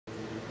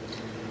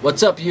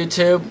What's up,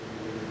 YouTube?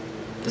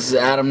 This is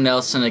Adam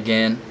Nelson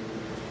again.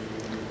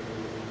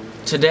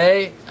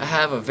 Today I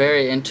have a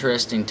very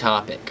interesting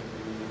topic.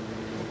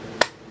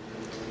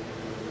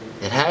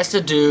 It has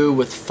to do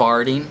with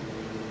farting,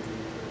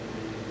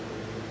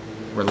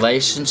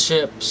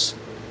 relationships,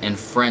 and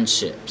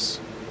friendships.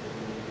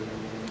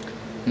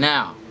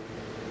 Now,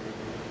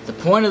 the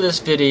point of this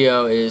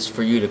video is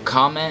for you to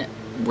comment,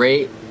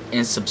 rate,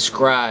 and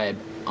subscribe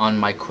on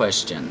my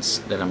questions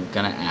that I'm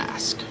gonna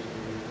ask.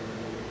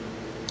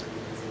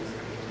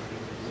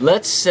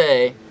 Let's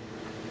say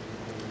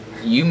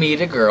you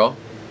meet a girl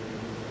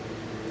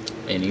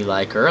and you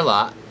like her a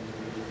lot,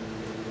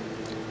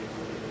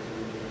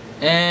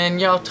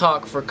 and y'all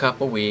talk for a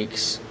couple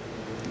weeks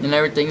and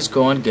everything's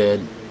going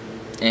good,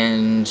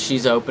 and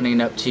she's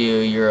opening up to you,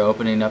 you're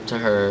opening up to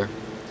her,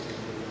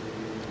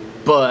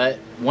 but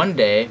one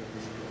day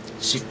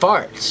she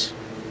farts,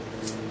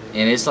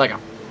 and it's like a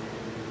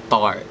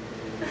fart.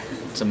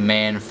 It's a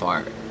man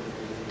fart.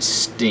 It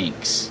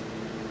stinks.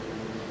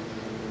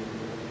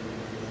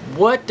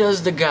 What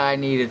does the guy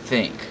need to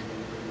think?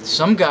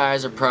 Some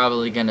guys are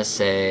probably gonna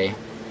say,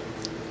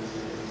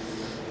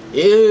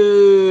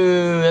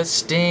 "Ew, that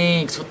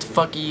stinks. What the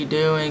fuck are you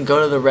doing?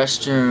 Go to the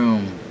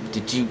restroom.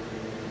 Did you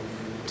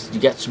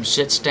got some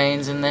shit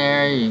stains in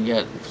there? You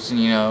got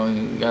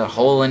a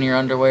hole in your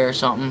underwear or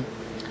something?"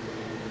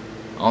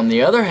 On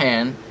the other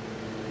hand,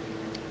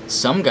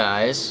 some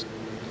guys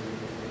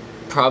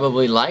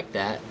probably like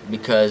that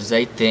because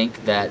they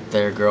think that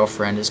their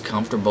girlfriend is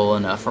comfortable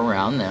enough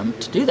around them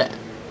to do that,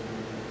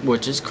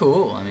 which is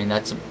cool. I mean,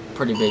 that's a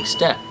pretty big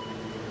step.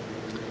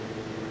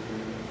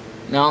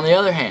 Now, on the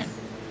other hand,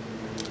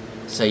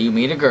 say you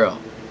meet a girl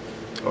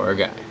or a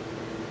guy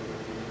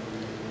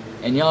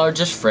and y'all are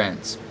just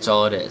friends. That's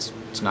all it is.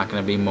 It's not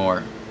going to be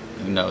more.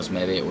 Who knows,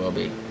 maybe it will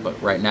be,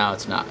 but right now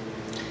it's not.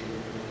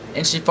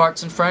 And she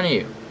farts in front of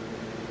you.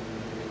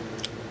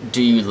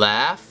 Do you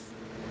laugh?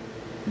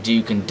 Do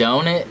you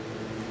condone it?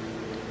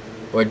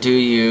 Or do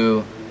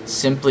you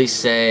simply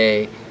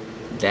say,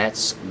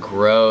 "That's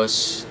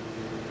gross,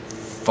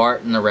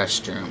 fart in the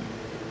restroom"?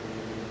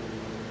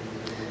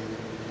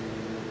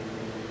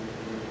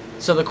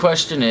 So the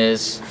question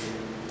is,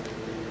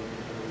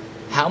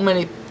 how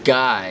many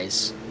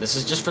guys, this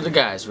is just for the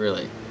guys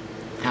really,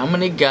 how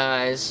many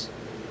guys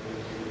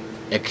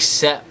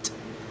accept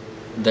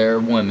their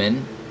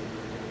woman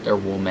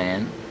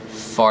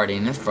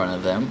farting in front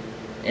of them,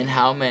 and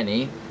how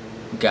many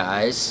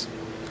guys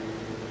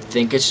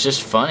think it's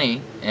just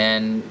funny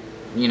and,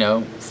 you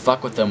know,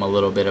 fuck with them a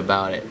little bit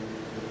about it?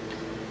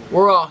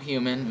 We're all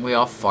human, we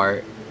all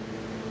fart.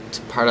 It's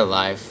a part of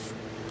life.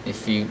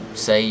 If you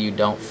say you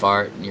don't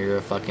fart, you're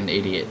a fucking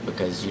idiot,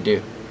 because you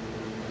do.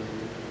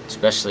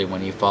 Especially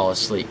when you fall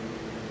asleep.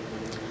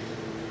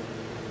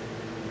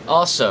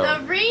 Also,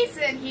 the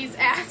reason he's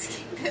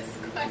asking this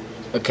question.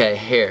 Okay,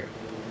 here.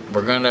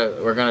 We're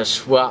gonna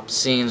swap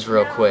scenes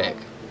real quick.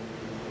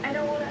 I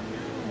don't wanna know.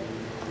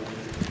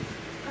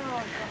 Oh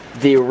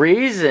God. The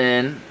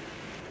reason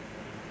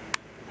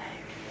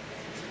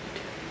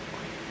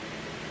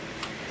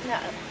No,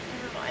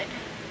 never mind.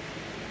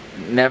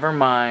 Never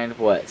mind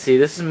what? See,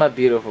 this is my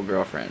beautiful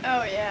girlfriend.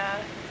 Oh yeah.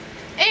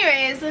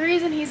 Anyways, the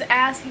reason he's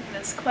asking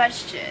this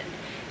question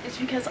is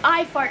because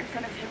I fart in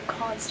front of him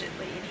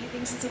constantly, and he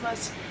thinks it's the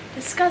most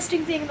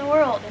disgusting thing in the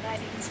world, and I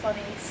think it's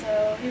funny.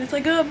 So he was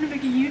like, "Oh, I'm gonna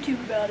make a YouTube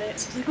about it."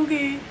 So I was like,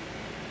 "Okay."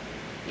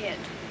 The end.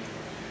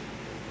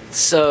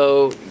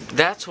 So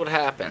that's what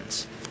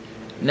happens.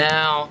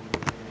 Now,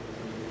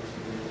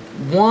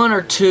 1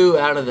 or 2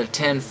 out of the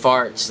 10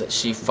 farts that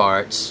she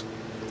farts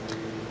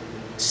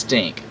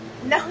stink.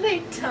 No,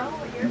 they don't.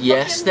 You're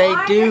Yes, fucking they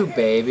liar. do,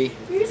 baby.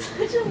 You're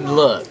such a liar.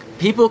 Look,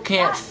 people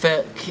can't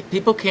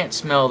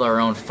smell their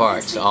own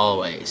farts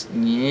always.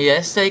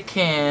 Yes, they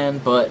can,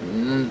 but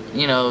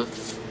you know,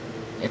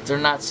 if they're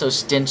not so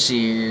stingy,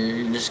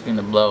 you're just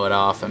gonna blow it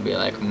off and be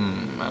like, I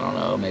don't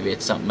know, maybe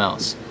it's something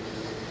else.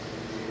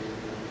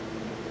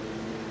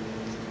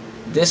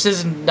 This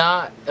is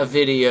not a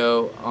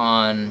video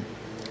on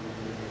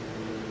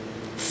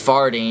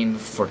farting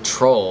for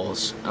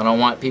trolls. I don't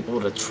want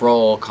people to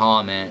troll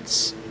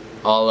comments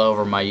all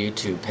over my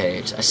YouTube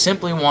page. I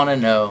simply want to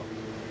know,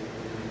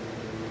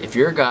 if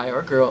you're a guy or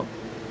a girl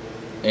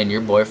and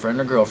your boyfriend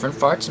or girlfriend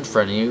farts in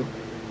front of you,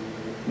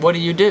 what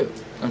do?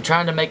 I'm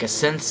trying to make a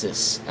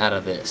census out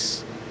of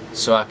this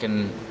so I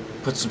can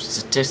put some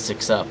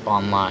statistics up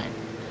online.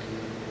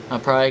 I'm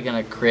probably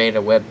going to create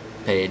a web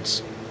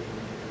page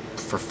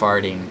for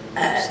farting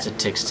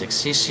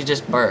statistics. She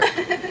just burped.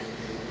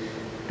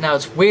 Now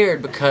it's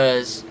weird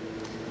because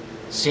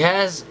she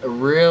has a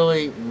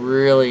really,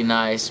 really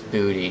nice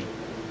booty.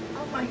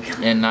 Oh my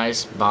God. And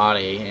nice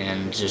body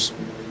and just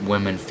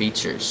women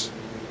features.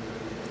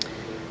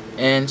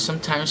 And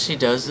sometimes she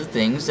does the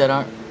things that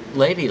aren't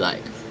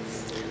ladylike.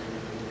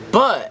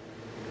 But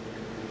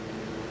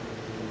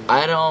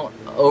I don't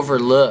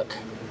overlook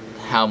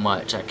how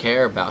much I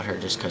care about her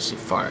just because she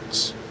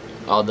farts.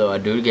 Although I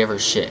do give her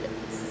shit.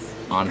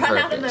 on run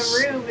purpose. out of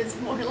the room is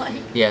more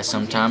like. Yeah,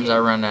 sometimes I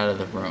run out of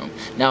the room.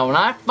 Now, when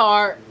I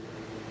fart,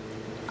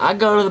 I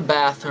go to the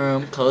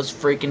bathroom, close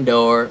the freaking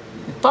door,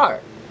 and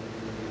fart.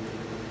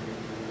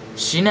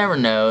 She never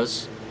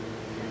knows.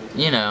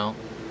 You know,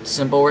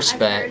 simple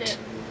respect. I've heard it.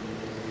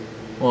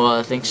 Well,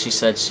 I think she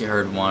said she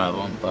heard one of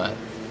them, but...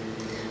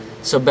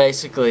 So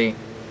basically,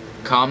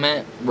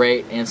 comment,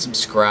 rate, and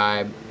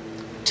subscribe.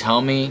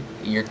 Tell me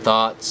your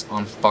thoughts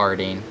on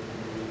farting.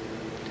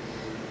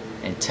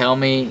 And tell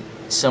me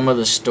some of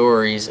the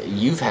stories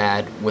you've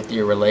had with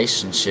your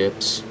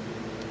relationships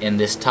in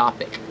this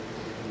topic.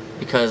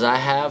 Because I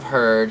have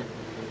heard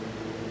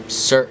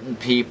certain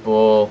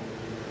people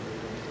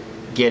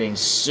getting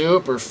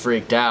super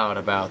freaked out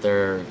about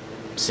their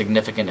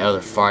significant other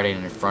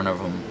farting in front of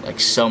them, like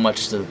so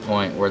much to the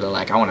point where they're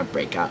like, I want to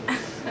break up.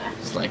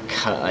 It's like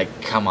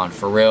come on,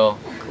 for real,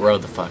 grow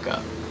the fuck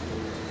up.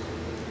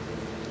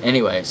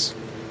 Anyways,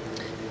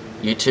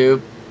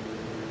 YouTube,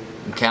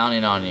 I'm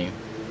counting on you.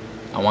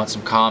 I want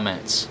some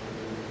comments.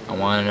 I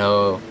want to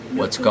know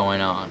what's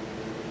going on.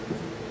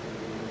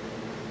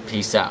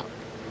 Peace out.